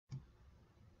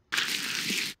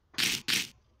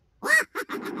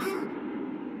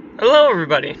Hello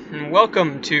everybody, and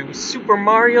welcome to Super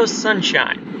Mario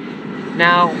Sunshine.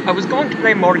 Now, I was going to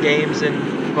play more games,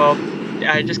 and, well,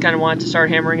 I just kind of wanted to start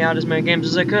hammering out as many games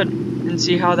as I could, and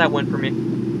see how that went for me.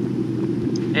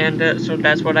 And, so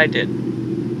that's what I did.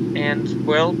 And,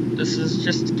 well, this is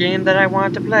just a game that I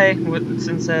wanted to play,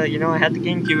 since, you know, I had the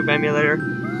GameCube emulator,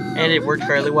 and it worked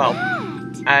fairly well.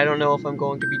 I don't know if I'm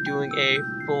going to be doing a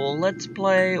full Let's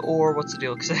Play, or what's the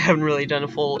deal, because I haven't really done a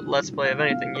full Let's Play of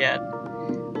anything yet.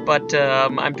 But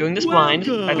I'm doing this blind.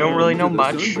 I don't really know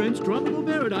much.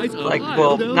 Like,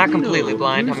 well, not completely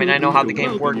blind. I mean, I know how the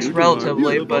game works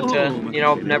relatively, but you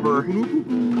know, never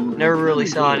really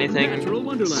saw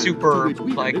anything super,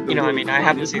 like, you know, I mean, I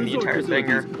haven't seen the entire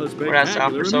thing or what it has to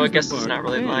offer, so I guess it's not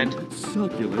really blind.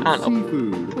 I don't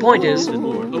know. The point is,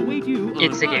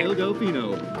 it's the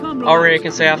game. Already I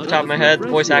can say off the top of my head, the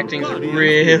voice acting is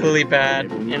really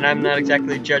bad, and I'm not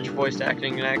exactly a judge of voice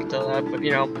acting, and I can tell that, but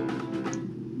you know.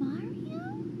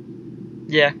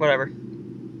 Yeah, whatever.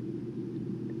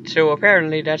 So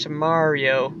apparently that's a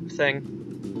Mario thing.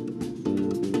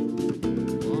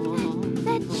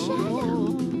 That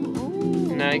shadow.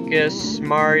 And I guess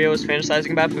Mario is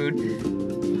fantasizing about food.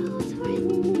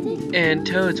 And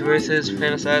Toadsworth is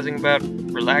fantasizing about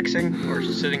relaxing or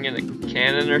sitting in a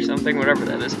cannon or something, whatever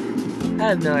that is.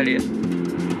 I have no idea.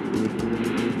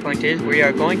 Point is, we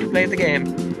are going to play the game.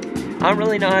 I don't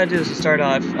really know how to do this to start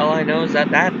off. All I know is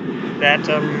that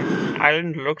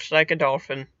island looks like a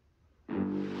dolphin.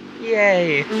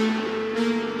 Yay!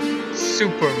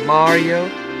 Super Mario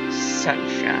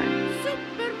Sunshine.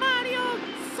 Super Mario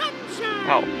Sunshine.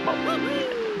 Oh.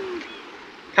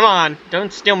 Come on,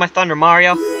 don't steal my thunder,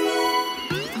 Mario.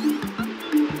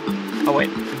 Oh wait.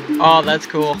 Oh, that's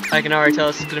cool. I can already tell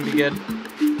this is gonna be good.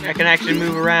 I can actually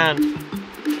move around.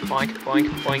 Boink, boink,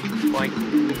 boink, boink.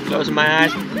 Closing my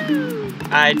eyes.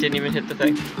 I didn't even hit the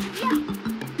thing.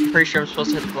 Pretty sure I'm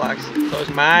supposed to hit the blocks. Close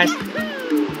my eyes.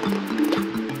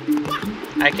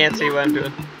 I can't see what I'm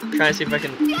doing. I'm trying to see if I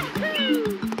can.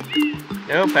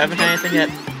 Nope, haven't done anything yet.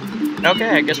 Okay,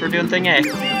 I guess we're doing thing A.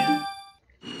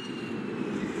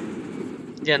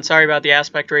 Again, sorry about the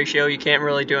aspect ratio. You can't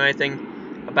really do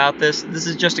anything about this. This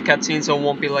is just a cutscene, so it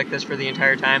won't be like this for the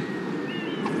entire time.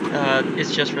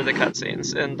 It's just for the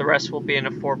cutscenes, and the rest will be in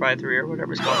a 4:3 or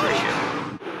whatever it's called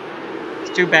ratio.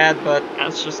 It's too bad, but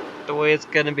that's just the way it's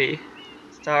gonna be.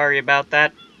 Sorry about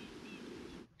that.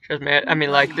 Trust me, I mean,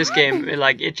 like, this game,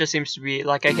 it just seems to be,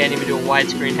 like, I can't even do a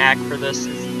widescreen hack for this.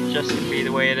 It's just gonna be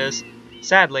the way it is.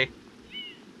 Sadly.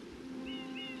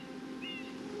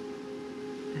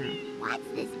 What's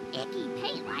this icky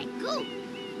paint-like goop?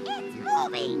 It's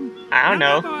moving. I don't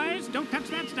know. Boys, don't touch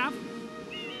that stuff.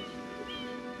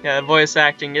 Yeah, the voice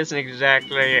acting isn't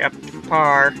exactly up to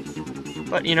par.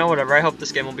 But, you know, whatever. I hope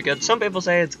this game will be good. Some people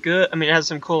say it's good. I mean, it has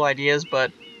some cool ideas,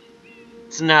 but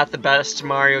it's not the best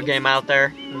Mario game out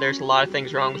there. And there's a lot of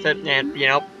things wrong with it. And, you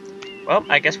know, well,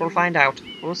 I guess we'll find out.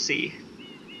 We'll see.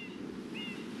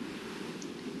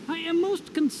 I am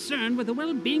most concerned with the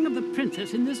well-being of the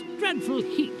princess in this dreadful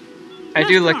heat. I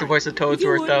do like the Master voice of Mario, if you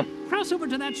Toadsworth, would, though. Cross over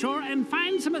to that shore and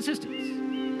find some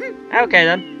assistance. Okay,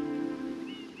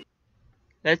 then.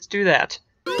 Let's do that.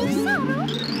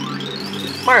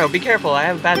 Mario, be careful. I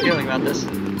have a bad feeling about this.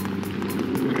 Can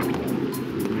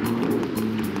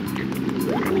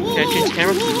I change the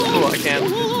camera? Cool, I can.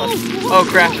 Oh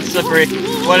crap, it's slippery.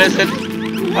 What is it?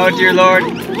 Oh dear lord.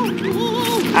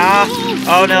 Ah!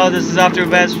 Oh no, this is off to a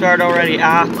bad start already.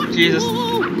 Ah, Jesus.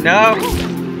 No!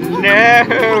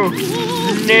 No!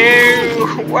 No!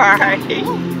 Why?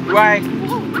 Why?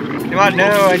 Come on,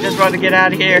 no, I just want to get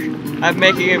out of here. I'm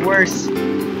making it worse.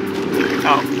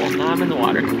 Oh, well, now I'm in the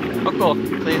water. Oh, cool.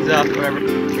 Cleans up, whatever.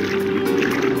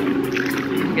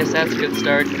 I guess that's a good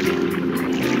start.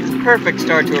 It's a perfect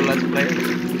start to a Let's Play.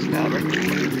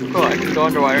 Cool, I can go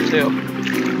underwater, too.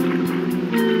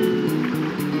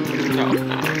 Oh,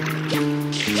 no.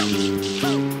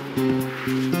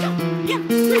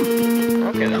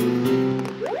 Okay, then.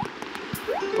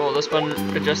 Cool, this one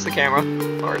adjusts the camera.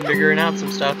 Or figuring out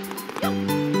some stuff.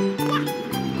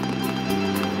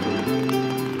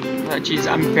 Jeez,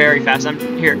 I'm very fast.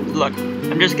 Here, look.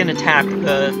 I'm just gonna tap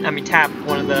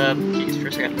one of the keys for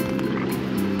a second.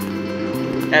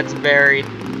 That's very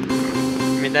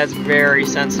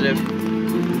sensitive.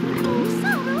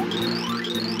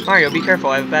 Mario, be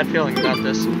careful. I have a bad feeling about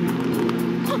this.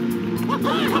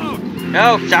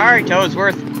 No, sorry,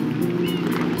 Toadsworth.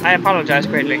 I apologize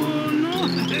greatly.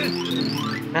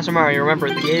 Master Mario, remember,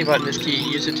 the A button is key.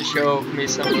 Use it to show me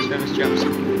some of those famous jumps.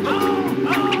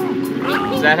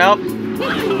 Does that help?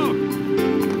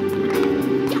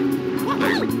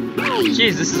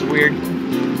 Jeez, this is weird.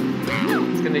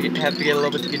 It's gonna gonna have to get a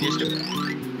little bit to get used to.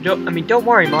 Don't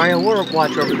worry, Mario. We'll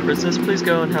watch over the princess. Please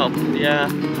go and help. Yeah.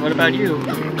 What about you?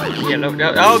 Yeah. No.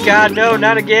 Oh God, no!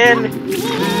 Not again!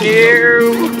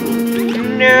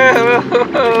 No!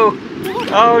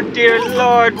 Oh dear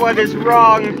Lord, what is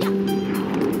wrong?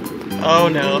 Oh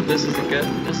no, this isn't good.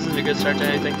 This isn't a good start to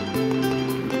anything.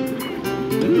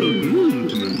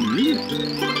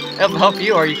 Help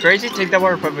you? Are you crazy? Take that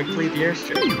water pump and clean the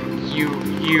airstrip.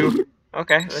 You.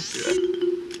 Okay, let's do that.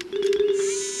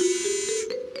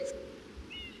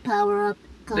 Power up.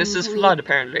 This is complete. Flood,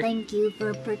 apparently. Thank you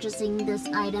for purchasing this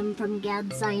item from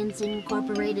GAD Science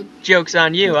Incorporated. Joke's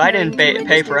on you. I didn't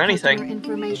pay for anything.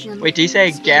 Wait, did you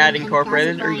say GAD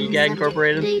Incorporated or GAD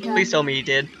Incorporated? Please tell me you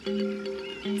did.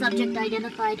 Subject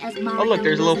identified as Mario. Oh look,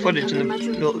 there's a little footage in the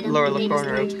Mushroom lower left Kingdom.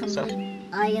 corner of Database stuff. complete.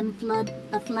 I am Flood,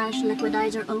 a flash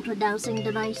liquidizer ultra dowsing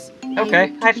device. Okay, I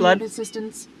hope to hi be Flood. of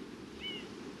assistance.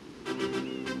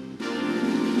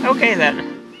 Okay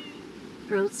then.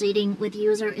 Proceeding with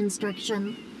user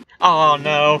instruction. Oh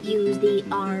no. Use the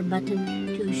R button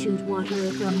to shoot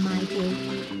water from my tank.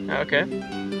 Okay.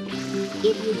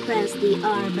 If you press the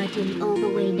R button all the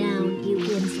way down, you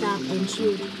can stop and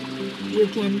shoot. You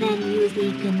can then use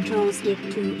the control stick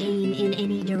to aim in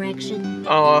any direction.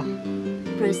 Oh.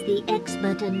 Press the X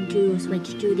button to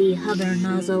switch to the hover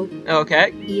nozzle.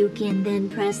 Okay. You can then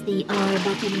press the R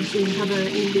button to hover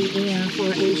in the air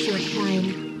for a short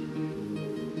time.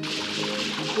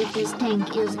 If this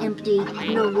tank is empty,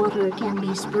 no water can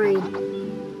be sprayed.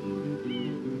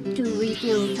 To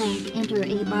refill tank, enter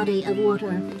a body of water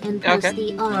and press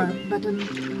the R button.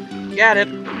 Got it.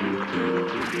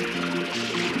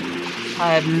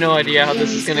 I have no idea how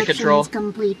this is going to control,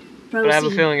 complete. but I have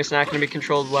a feeling it's not going to be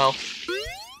controlled well.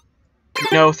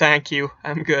 No, thank you.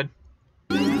 I'm good.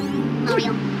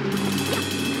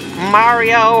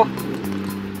 Mario!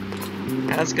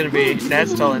 That's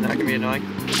totally not going to be annoying.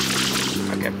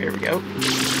 Okay, here we go.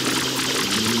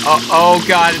 Oh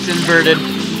God, it's inverted.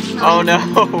 Oh no,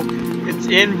 it's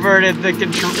inverted, the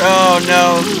control. Oh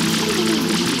no.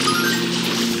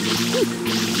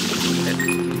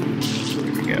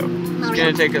 Here we go. It's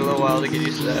gonna take a little while to get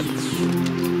used to that.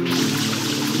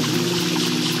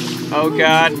 Oh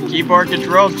God, keyboard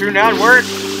controls do not work.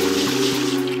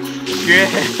 Shit.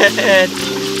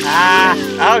 Ah,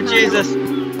 oh Jesus.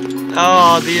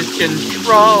 Oh, these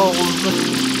controls.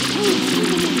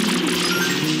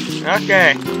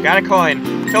 Okay, got a coin.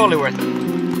 Totally worth it.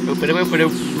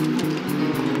 Boop-a-doop-a-doop.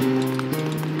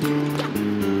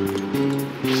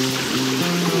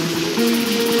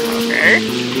 Okay.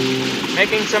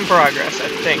 Making some progress, I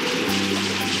think.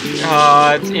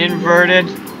 Oh, it's inverted.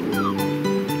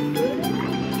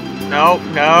 No,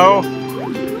 no.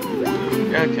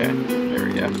 Okay, there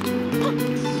we go.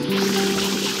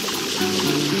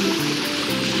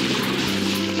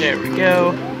 There we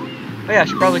go. Oh yeah, I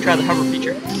should probably try the hover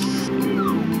feature.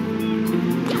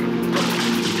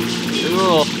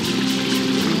 Cool.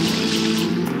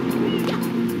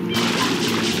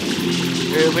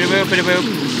 Boop-a-doop-a-doop.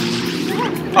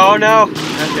 Oh no!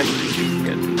 Okay,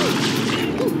 good.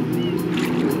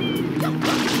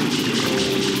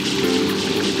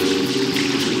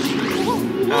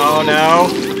 Oh no!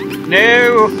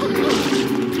 No!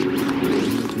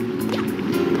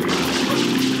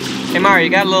 Hey Mario, you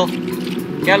got a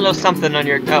little something on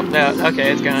your... Oh, no,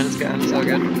 okay, it's gone, it's all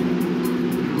good.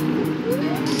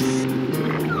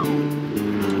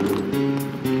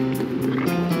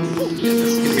 This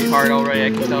is gonna be hard already, I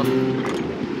can tell.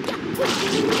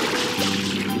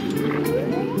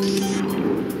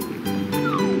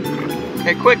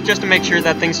 Okay, quick, just to make sure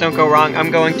that things don't go wrong,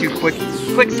 I'm going to quick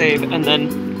save and then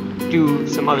do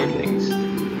some other things.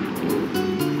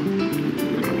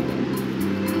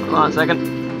 Hold on a second.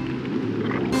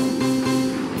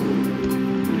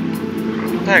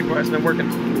 What the heck, why isn't it working?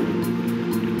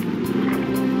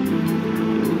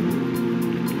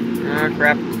 Ah,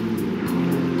 crap.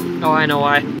 Oh, I know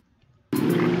why.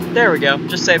 There we go,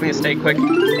 just saving a state quick.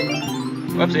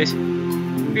 Whoopsies.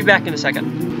 Be back in a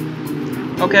second.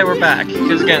 Okay, we're back,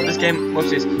 because again, this game,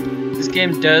 whoopsies, this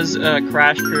game does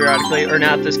crash periodically, or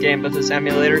not this game, but this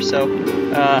emulator, so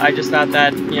I just thought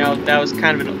that, you know, that was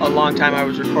kind of a long time I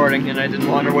was recording, and I didn't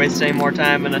want to waste any more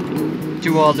time and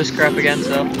do all this crap again,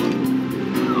 so...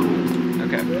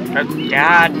 Okay.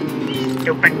 God!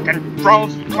 Stupid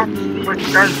controls!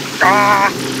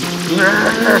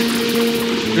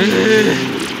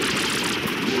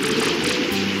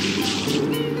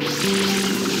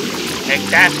 Take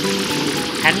that!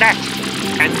 And that!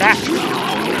 And that!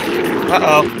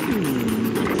 Uh-oh.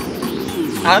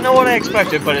 I don't know what I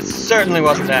expected, but it certainly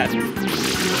wasn't that.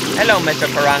 Hello, Mr.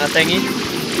 Piranha Thingy.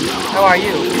 How are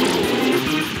you?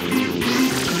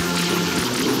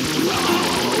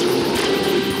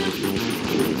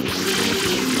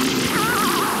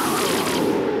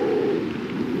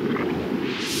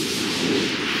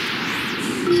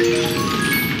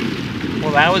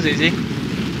 Well, that was easy.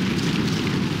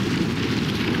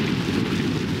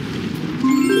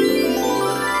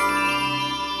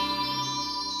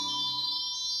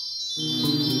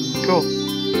 Cool.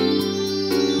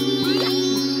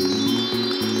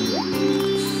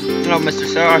 Hello, Mr.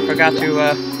 Sir. I forgot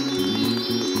to,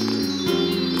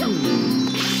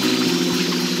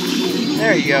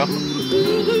 There you go.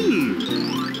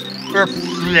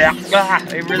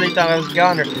 I really thought I was a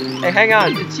goner. Hey, hang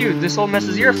on. It's you. This whole mess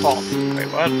is your fault. Wait,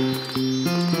 what?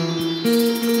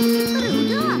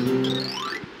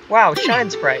 Wow, Shine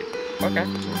Sprite. Okay.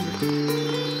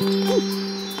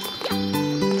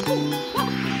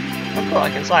 Oh, cool. I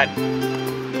can slide.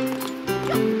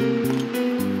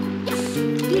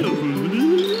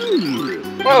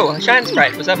 Whoa, Shine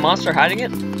Sprite. Was that monster hiding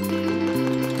it?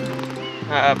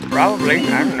 Probably.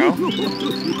 I don't know.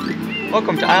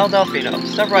 Welcome to Isle Delfino.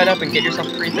 Step right up and get yourself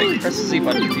a free thing. Press the Z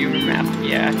button to view your map.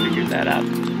 Yeah, I figured that out.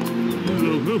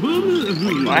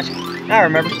 Wait, what? Now I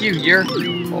remember you. You're...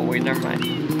 Oh, wait, never mind.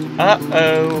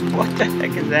 Uh-oh. What the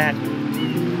heck is that?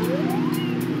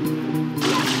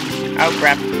 Oh,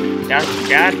 crap.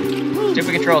 God.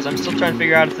 Stupid controls. I'm still trying to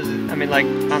figure out if this is... I mean, like,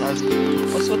 I don't know.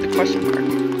 What's with the question mark?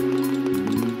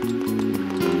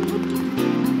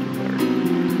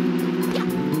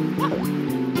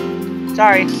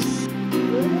 Sorry.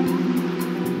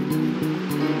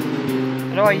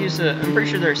 How do I use the... I'm pretty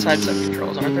sure there are side-step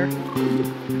controls, aren't there?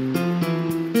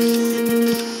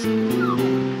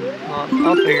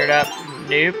 I'll figure it out.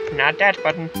 Nope, not that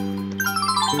button.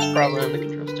 It's probably on the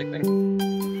control stick thing.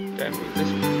 Do I move this?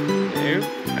 Nope,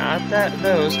 not that.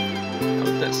 Those. How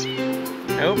about this?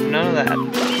 Nope, none of that.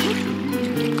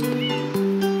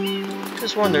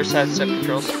 Just wonder there's side-step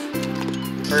controls.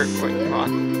 Or, wait, come on.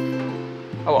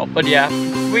 Oh well, but yeah,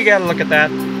 we gotta look at that.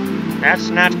 That's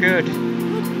not good.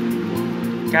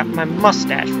 Got my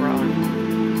mustache wrong.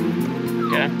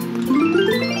 Okay.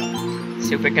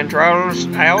 Stupid controls.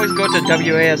 I always go to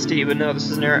WASD, but no, this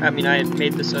is an error. I mean, I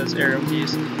made this as arrow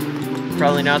keys.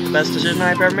 Probably not the best decision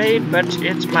I've ever made, but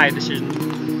it's my decision.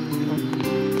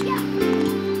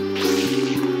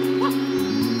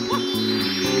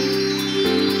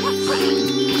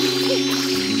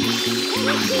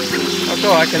 Oh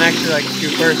cool, I can actually like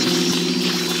shoot first.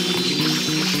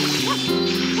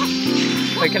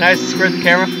 Wait, can I squirt the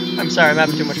camera? I'm sorry, I'm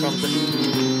having too much fun with this.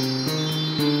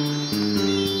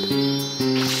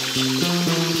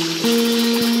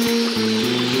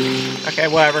 Okay,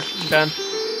 whatever, I'm done.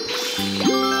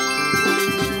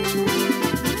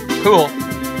 Cool.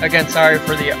 Again, sorry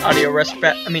for the audio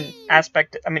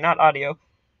aspect, not audio.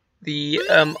 The,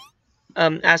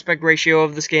 aspect ratio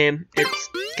of this game.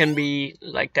 Can be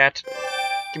like that.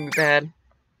 Can be bad.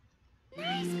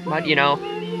 But, you know.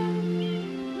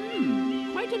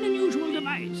 Quite an unusual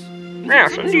device.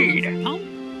 Yes, indeed. I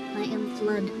am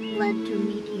Flood, glad to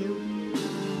meet you.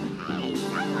 Hey,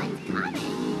 someone's coming.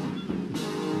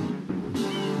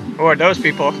 Who are those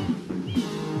people?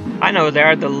 I know they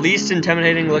are the least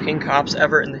intimidating looking cops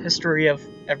ever in the history of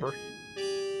ever.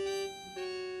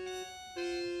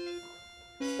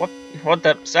 What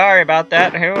the? Sorry about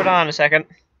that. Hold on a second.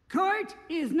 Court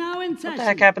is now in session. What the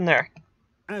heck happened there?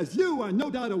 As you are no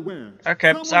doubt aware.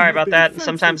 Okay, sorry about that.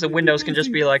 Sometimes the windows can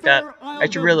just be like that. I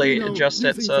should really adjust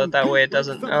it so that way it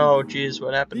doesn't... Oh, jeez,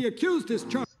 what happened? The accused is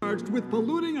charged with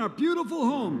polluting our beautiful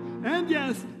home, and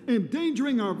yes,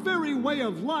 endangering our very way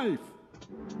of life.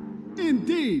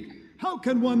 Indeed, how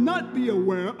can one not be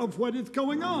aware of what is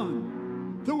going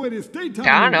on? Though it is daytime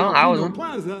I don't know, I wasn't.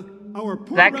 Plaza, our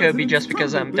poor That could be residents just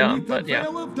because I'm struggle dumb, beneath but the yeah.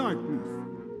 veil of darkness.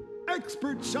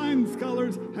 Expert Shine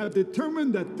scholars have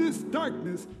determined that this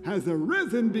darkness has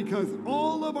arisen because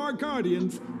all of our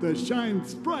guardians, the Shine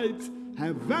Sprites,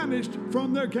 have vanished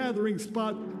from their gathering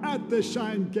spot at the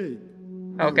Shine Gate.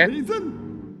 Okay. The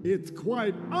reason? It's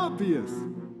quite obvious.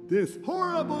 This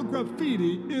horrible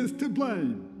graffiti is to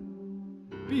blame.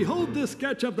 Behold this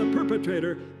sketch of the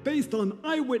perpetrator based on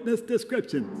eyewitness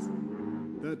descriptions.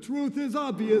 The truth is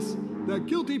obvious. The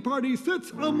guilty party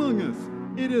sits among us.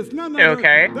 It is none other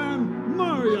than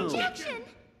Mario. Objection!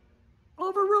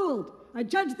 Overruled. I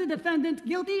judge the defendant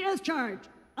guilty as charged.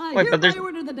 I Wait, but hereby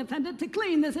order the defendant to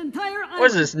clean this entire island. What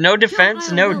is this? No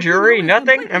defense, no jury,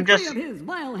 nothing? I'm just... Free of his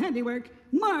vile handiwork.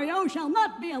 Mario shall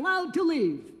not be allowed to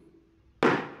leave.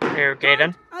 Okay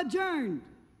then. Adjourned.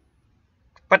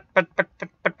 But.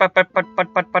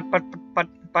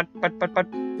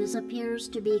 This appears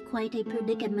to be quite a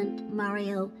predicament,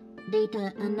 Mario.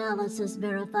 Data analysis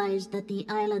verifies that the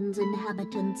island's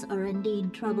inhabitants are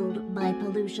indeed troubled by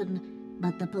pollution,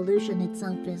 but the pollution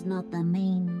itself is not the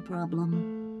main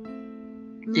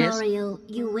problem. Yes. Mario,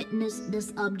 you witnessed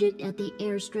this object at the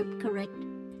airstrip, correct?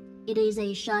 It is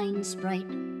a shine sprite.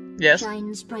 Yes.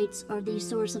 Shine sprites are the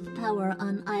source of power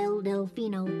on Isle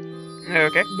Delfino.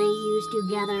 Okay. They used to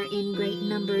gather in great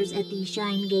numbers at the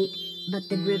Shine Gate, but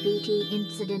the graffiti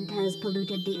incident has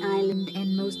polluted the island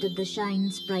and most of the Shine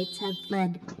sprites have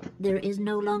fled. There is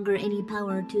no longer any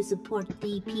power to support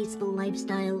the peaceful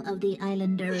lifestyle of the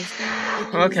islanders.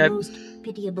 It Okay. is most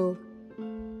pitiable.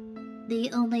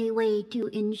 The only way to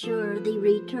ensure the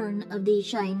return of the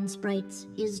Shine sprites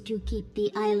is to keep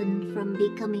the island from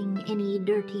becoming any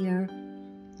dirtier.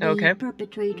 Okay. The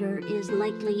perpetrator is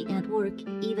likely at work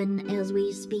even as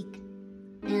we speak.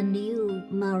 And you,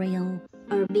 Mario,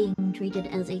 are being treated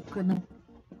as a criminal.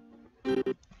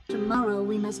 Tomorrow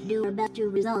we must do our best to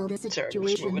resolve the Sorry, just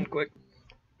situation. moving quick.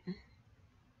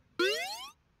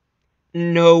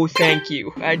 No, thank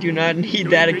you. I do not need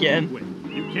that again.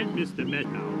 You can't miss the Met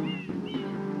House.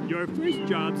 Your first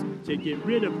job's to get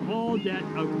rid of all that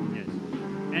ugliness.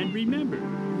 And remember,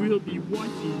 we'll be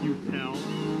watching you, pal.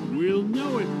 We'll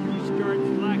know if you start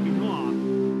slacking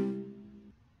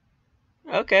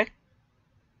off. Okay.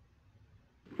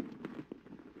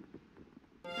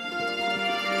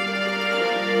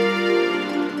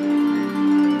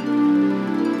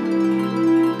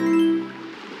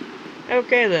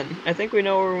 Okay then, I think we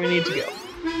know where we need to go.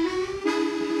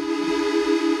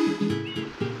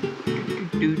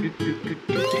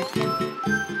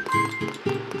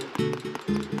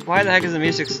 Why the heck is the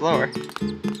music slower?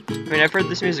 I mean, I've heard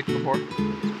this music before.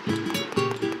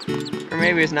 Or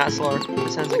maybe it's not slower.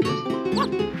 It sounds like this.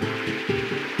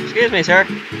 Excuse me, sir.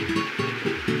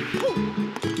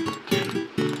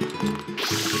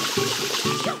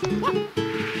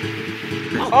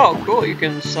 Oh, cool, you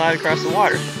can slide across the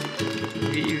water.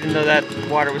 Even though that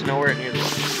water was nowhere near the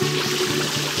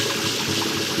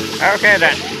water. Okay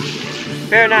then.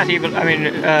 Fear not, evil. I mean,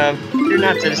 fear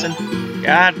not, citizen.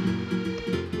 God.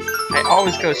 I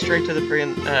always go straight to the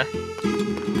friggin', I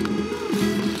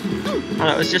don't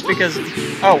know, it's just because...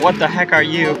 Oh, what the heck are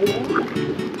you?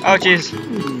 Oh, jeez.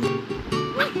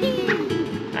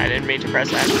 I didn't mean to press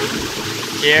that.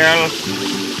 Kill.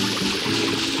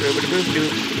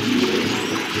 Boop-a-doop-doop.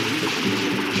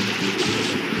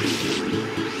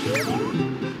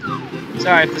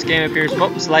 Sorry if this game appears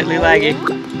slightly laggy.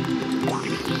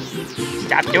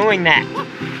 Stop doing that.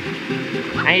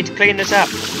 I need to clean this up.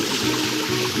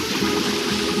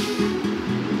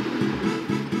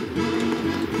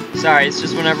 Sorry, it's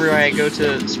just whenever I go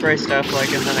to spray stuff,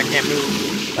 like, and then I can't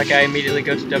move, like, I immediately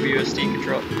go to WASD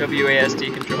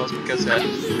controls because, I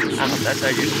don't know if that's how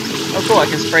you use it. Oh, cool, I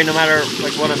can spray no matter,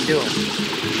 like, what I'm doing.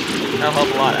 That'll help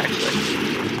a lot, actually.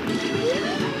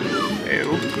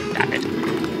 Ew, damn it.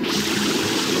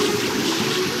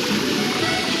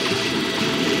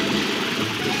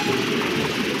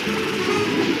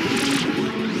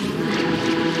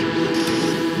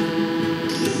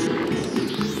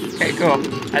 Okay, cool.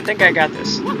 I think I got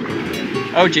this.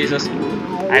 Oh, Jesus.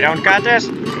 I don't got this?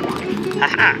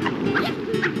 Haha!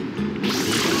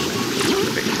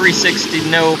 360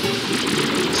 no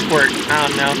squirt. I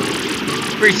don't know.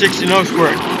 360 no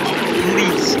squirt.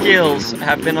 Elite skills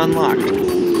have been unlocked.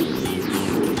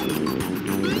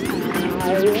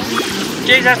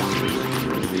 Jesus!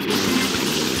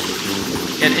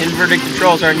 And inverted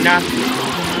controls are not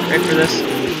right for this.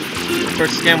 Of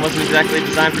course, this game wasn't exactly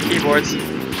designed for keyboards.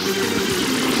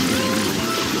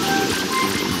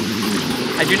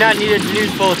 I do not need a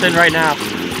news bulletin right now.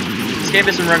 This game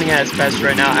isn't running at its best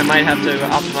right now. I might have to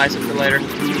optimize it for later.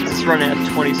 It's running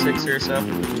at 26 or so. A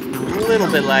little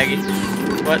bit laggy.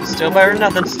 But still better than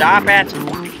nothing. Stop it!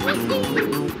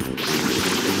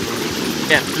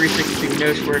 Yeah, 360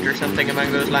 no squirt or something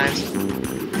among those lines.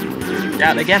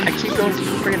 Yeah, again, I keep going to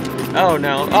the friggin'... Oh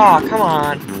no. Oh, come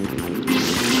on.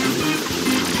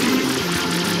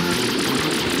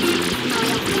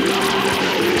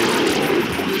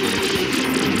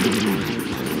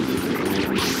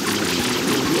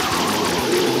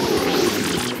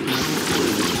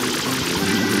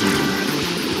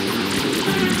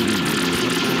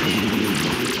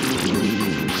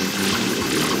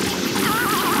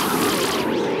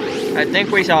 I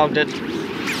think we solved it.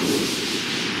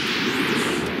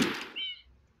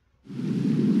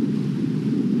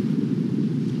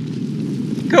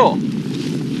 Cool.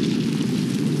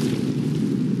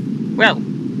 Well,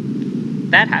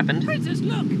 that happened. Princess,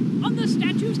 look! On the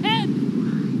statue's head!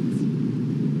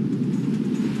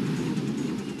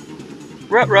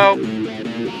 Ruh-roh.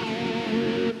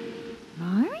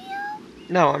 Mario?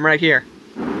 No, I'm right here.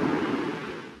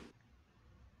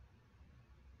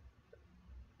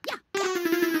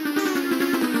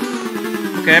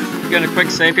 Okay, gonna quick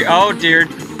save here. Oh dear.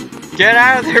 Get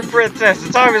out of there, princess!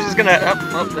 It's always just gonna...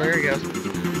 Oh, there he goes.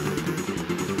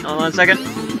 Hold on a second.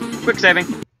 Quick saving.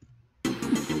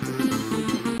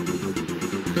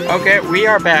 Okay, we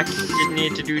are back. Didn't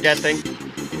need to do that thing.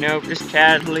 Nope, just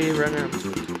casually run out.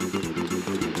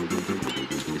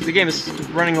 The game is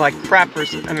running like crap for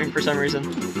some reason.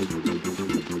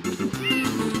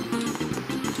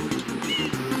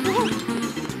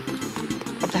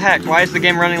 What the heck? Why is the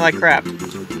game running like crap?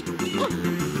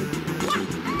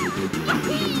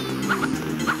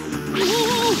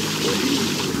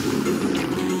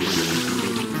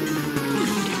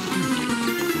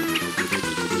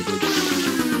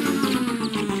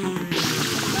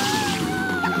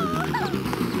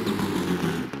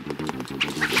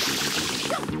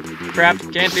 Crap,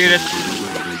 can't do this.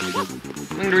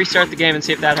 I'm going to restart the game and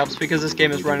see if that helps, because this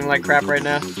game is running like crap right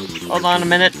now. Hold on a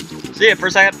minute. See it for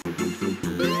a second.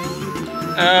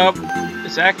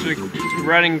 It's actually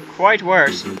running quite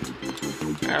worse.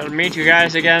 I'll meet you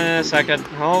guys again in a second.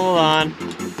 Hold on.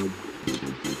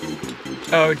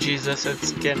 Oh, Jesus,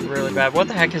 it's getting really bad. What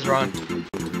the heck is wrong?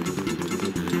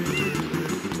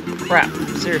 Crap.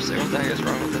 Seriously, what the heck is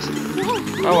wrong with this?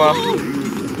 Oh, well.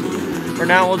 For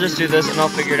now, we'll just do this, and I'll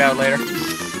figure it out later. Don't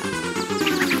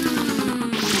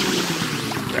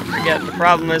forget, the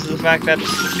problem is the fact that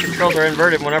controls are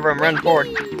inverted whenever I'm running forward.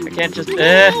 I can't just...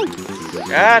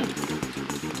 God!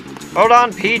 Hold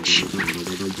on, Peach!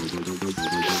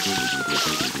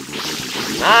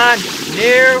 Come on!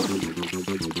 No!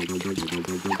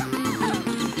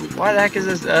 Why the heck is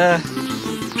this,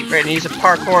 Great, and he's a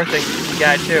parkour thing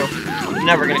guy, too. I'm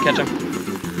never gonna catch him.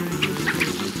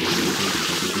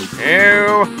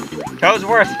 No!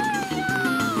 Toadsworth!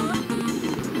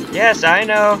 Yes, I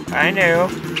know.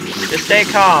 Just stay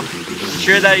calm. I'm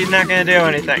sure that he's not gonna do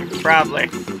anything. Probably.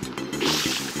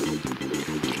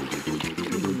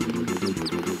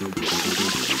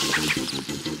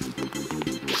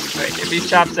 Wait, if he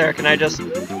stops there, can I just...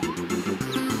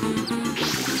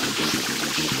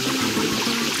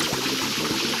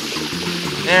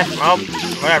 Well,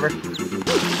 whatever.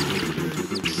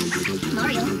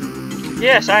 Mario.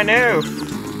 Yes, I know.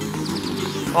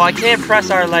 Oh, I can't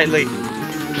press R lightly.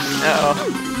 Uh-oh.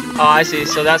 Oh, I see.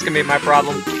 So that's gonna be my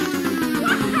problem.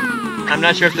 I'm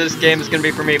not sure if this game is gonna be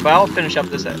for me, but I'll finish up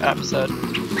this episode.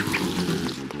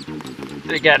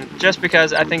 Again, just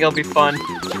because I think it'll be fun.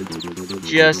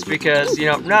 Just because, you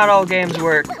know, not all games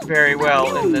work very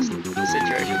well in this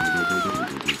situation.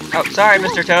 Oh, sorry,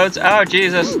 Mr. Toads. Oh,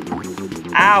 Jesus.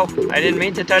 Ow! I didn't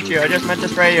mean to touch you. I just meant to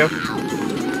spray you.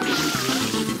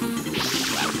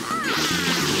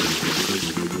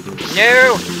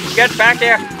 No! Get back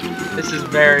here! This is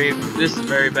very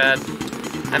bad.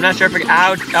 I'm not sure if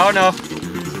ouch! Oh no!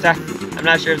 I'm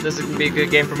not sure if this is gonna be a good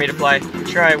game for me to play. I'm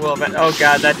sure I will, but oh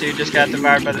god, that dude just got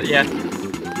devoured by the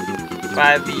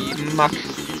by the muck.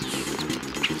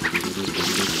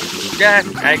 Yeah,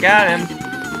 I got him.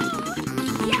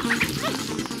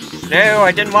 No,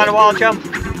 I didn't want to wall jump.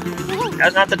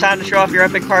 Now's not the time to show off your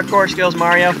epic parkour skills,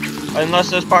 Mario. Unless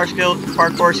those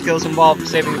parkour skills involve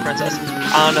saving the princess.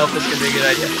 I don't know if this is going to be a good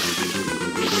idea.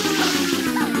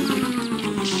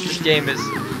 This game is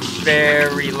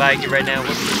very laggy right now.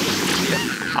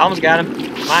 I almost got him.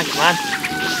 Come on, come on.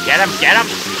 Get him, get him!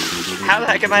 How the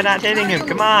heck am I not hitting him?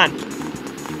 Come on!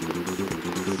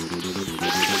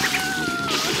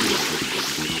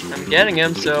 I'm getting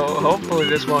him, so hopefully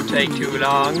this won't take too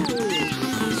long.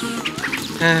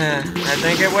 I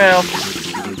think it will.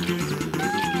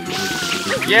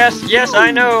 Yes, yes, I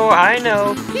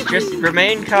know. Just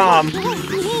remain calm.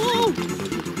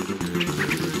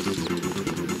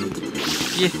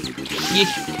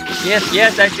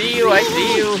 Yes, I see you.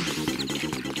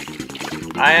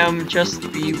 I am just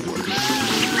the worst.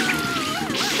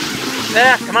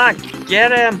 There, come on,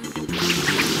 get him.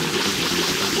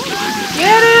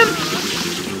 Get him!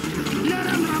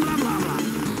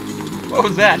 What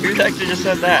was that? Who actually just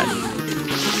said that?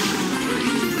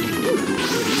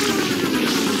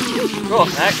 Cool,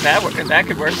 that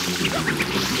could work.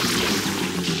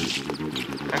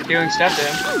 I'm doing stuff to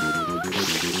him.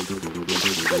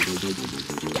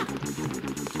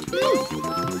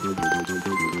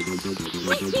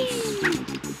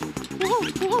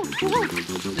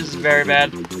 This is very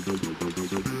bad.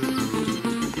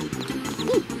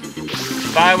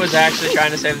 If I was actually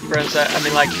trying to save the princess, I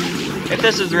mean, like, if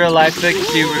this is real life, the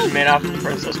dude would have made off with the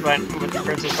princess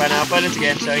by now, but it's a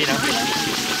game, so, you know.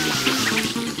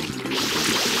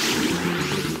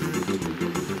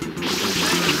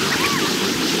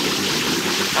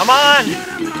 Come on!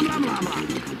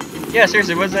 Yeah,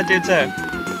 seriously, what does that dude say?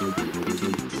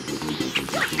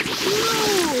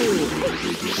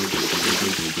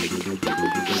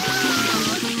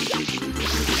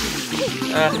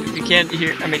 If you can't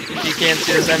hear, I mean, if you can't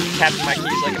see this, I'm tapping my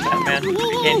keys like a Batman. If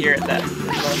you can't hear it, that's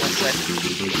what I'm gonna say.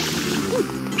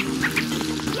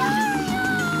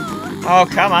 Oh,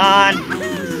 come on!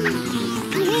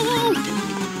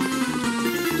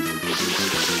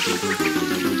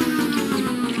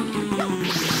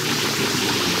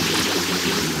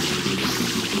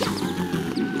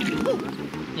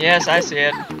 Yes, I see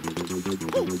it.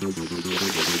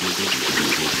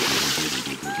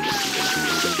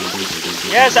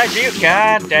 Yes, I do.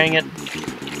 God dang it.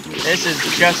 This is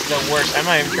just the worst. I'm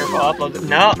not even sure if I'll upload it.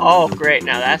 No? Oh, great.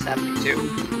 Now that's happening too.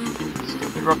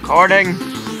 Stupid recording.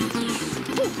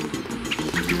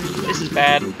 This is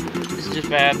bad. This is just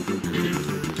bad.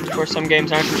 Of course, some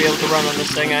games aren't going to be able to run on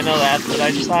this thing. I know that, but I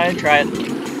just thought I'd try it.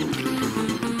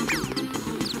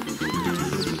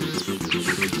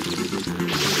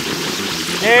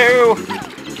 No!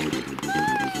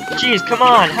 Jeez, come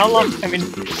on! How long? I mean,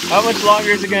 how much longer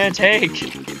is it gonna take?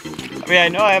 I mean, I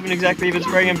know I haven't exactly been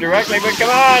spraying him directly, but come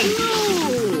on!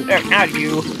 There, not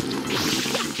you.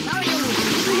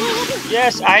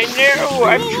 Yes, I know!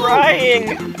 I'm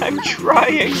trying! I'm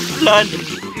trying, Blood!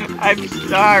 I'm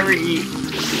sorry!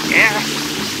 Yeah!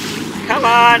 Come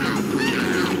on!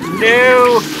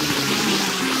 No!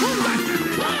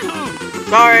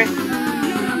 Sorry!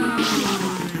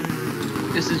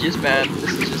 This is just bad.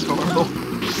 This is just horrible.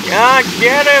 God,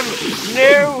 get him!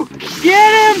 No!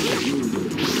 Get him!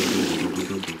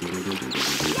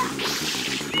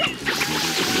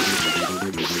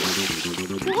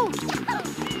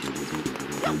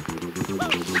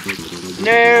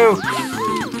 No!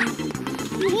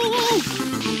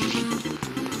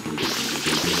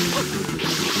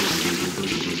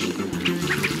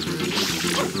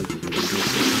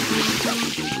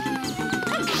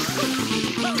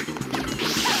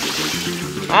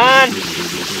 Come on!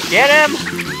 Get him!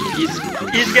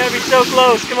 He's gonna be so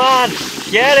close, come on!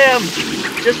 Get him!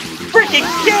 Just freaking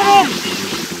get him!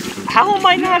 How am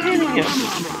I not hitting him?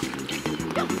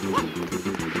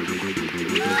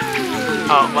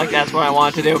 Oh, like that's what I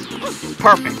wanted to do.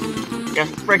 Perfect.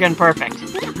 Just friggin' perfect.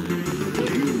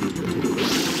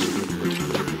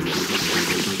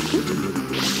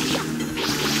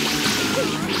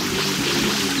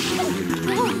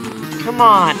 Come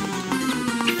on!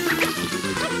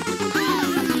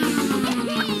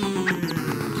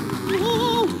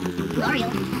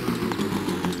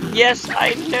 Yes,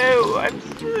 I know.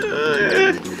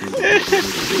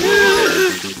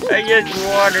 I just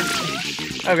wanted.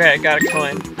 Okay, I got a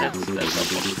coin. That's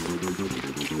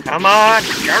helpful. Come on!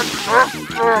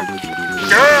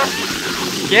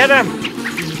 Get him!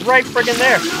 He's right friggin'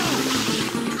 there.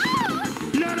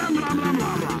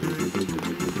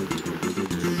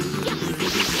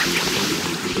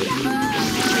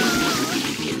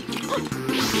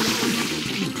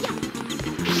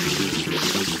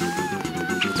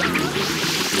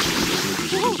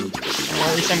 Well,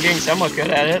 at least I'm getting somewhat good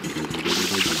at it.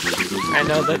 I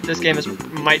know that this game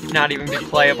might not even be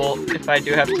playable if I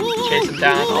do have to chase him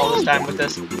down all this time with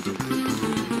this.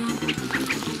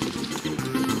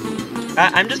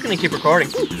 I'm just gonna keep recording.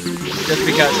 Just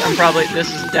because this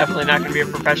is definitely not gonna be a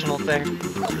professional thing.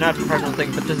 Not a professional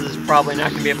thing, but this is probably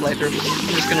not gonna be a playthrough.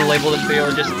 I'm just gonna label this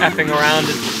video just effing around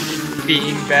and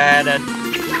being bad at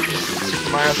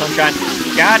Super Mario Sunshine.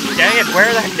 God dang it,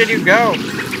 where the heck did you go?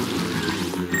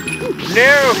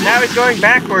 No! Now he's going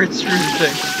backwards through the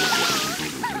thing.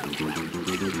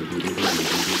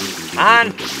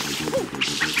 On!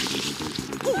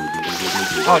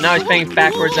 Oh, now he's playing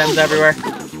backwards M's everywhere.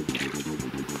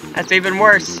 That's even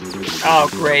worse. Oh,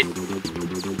 great.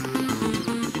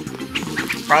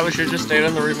 Probably should have just stayed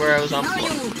on the route where I was on before.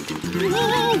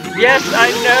 Yes,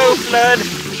 I know, Blood!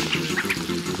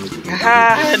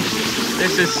 God!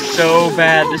 This is so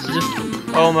bad. This is just...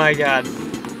 Oh my god.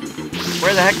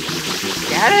 Where the heck?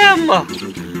 Get him! God!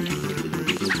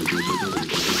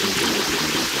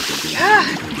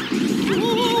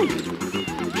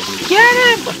 Get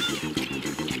him!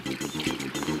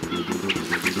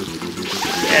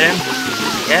 Get him!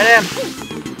 Get him!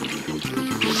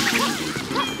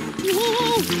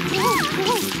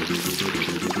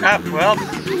 Oh, well,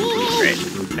 great.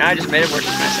 Now I just made it worse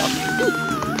for myself.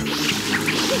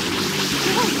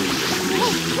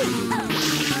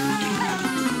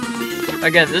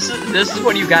 Again, this is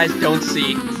what you guys don't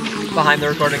see behind the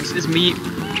recordings, is me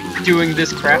doing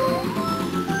this crap.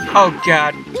 Oh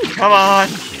god, come on!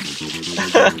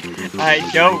 I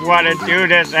don't want to do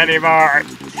this anymore!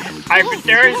 I've been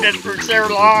doing this for so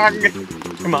long!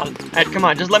 Come on, Ed, come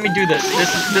on, just let me do this.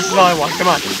 This is all I want, come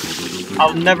on.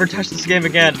 I'll never touch this game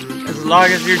again, as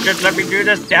long as you just let me do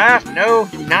this. Ah, no,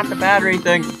 not the battery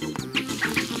thing.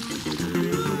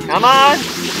 Come on!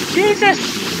 Jesus!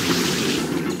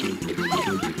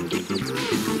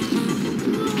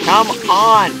 Come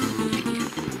on!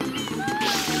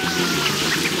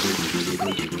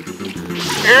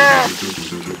 Ugh.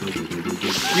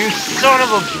 You son of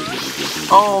a...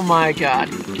 Oh my god.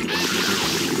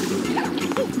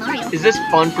 Mario. Is this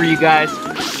fun for you guys?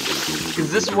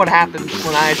 Because this is what happens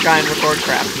when I try and record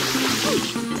crap.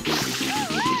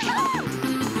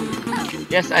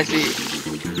 Yes, I see.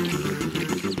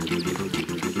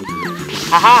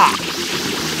 Haha!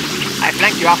 I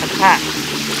flanked you off at the pass.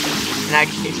 And I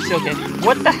still can't.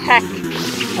 What the heck?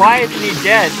 Why isn't he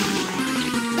dead?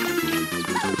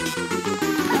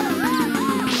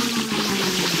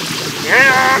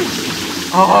 Yeah!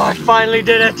 Oh, I finally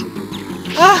did it!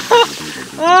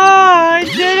 Oh, I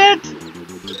did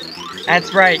it!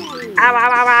 That's right. Ow,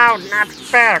 ow, ow, ow! Not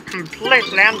fair!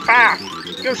 Completely unfair!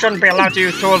 You shouldn't be allowed to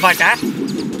use tools like that!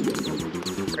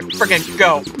 Friggin'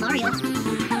 go! Mario.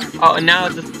 Oh, and now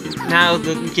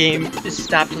the game is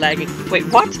stopped lagging. Wait,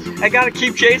 what? I gotta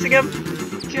keep chasing him?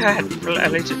 God,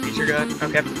 at least it's feature good.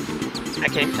 Okay. I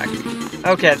can't even talk to you.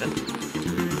 Okay then.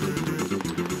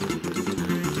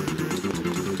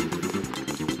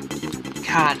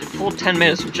 God, a full 10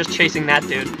 minutes of just chasing that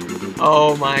dude.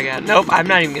 Oh my god. Nope, I'm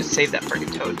not even gonna save that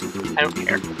friggin' toad. I don't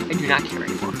care. I do not care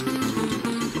anymore.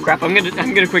 Crap, I'm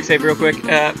gonna quick save real quick.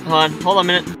 Hold on a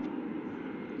minute.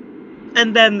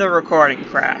 And then the recording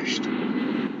crashed.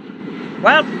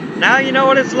 Well, now you know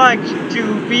what it's like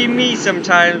to be me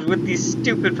sometimes with these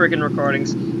stupid freaking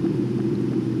recordings.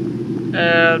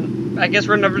 I guess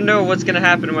we'll never know what's gonna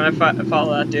happen when I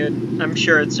follow that dude. I'm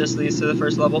sure it's just leads to the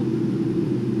first level.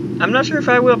 I'm not sure if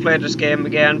I will play this game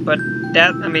again, but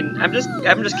that, I mean, I'm just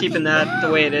keeping that the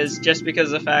way it is, just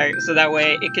because of the fact, so that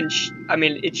way it can,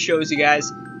 it shows you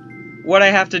guys what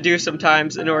I have to do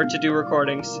sometimes in order to do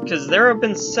recordings, because there have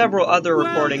been several other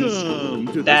recordings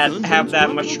that have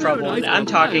that much trouble. And I'm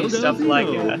talking stuff like,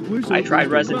 I tried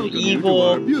Resident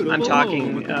Evil, I'm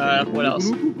talking, what else?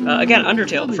 Again,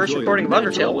 Undertale. The first recording of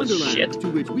Undertale was shit.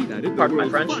 Pardon my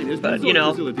French, but, you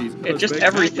know, it's just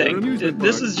everything.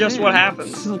 This is just what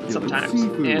happens sometimes.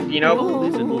 And, you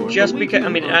know, just because, I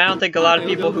mean, I don't think a lot of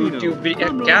people who do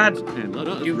videos,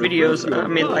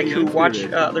 like, who watch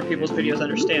other people's videos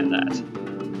understand that.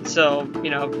 So, you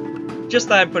know, just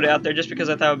thought I'd put it out there just because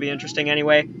I thought it would be interesting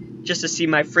anyway. Just to see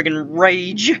my friggin'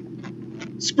 rage.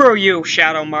 Screw you,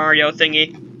 Shadow Mario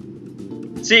thingy.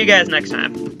 See you guys next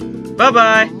time.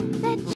 Bye-bye.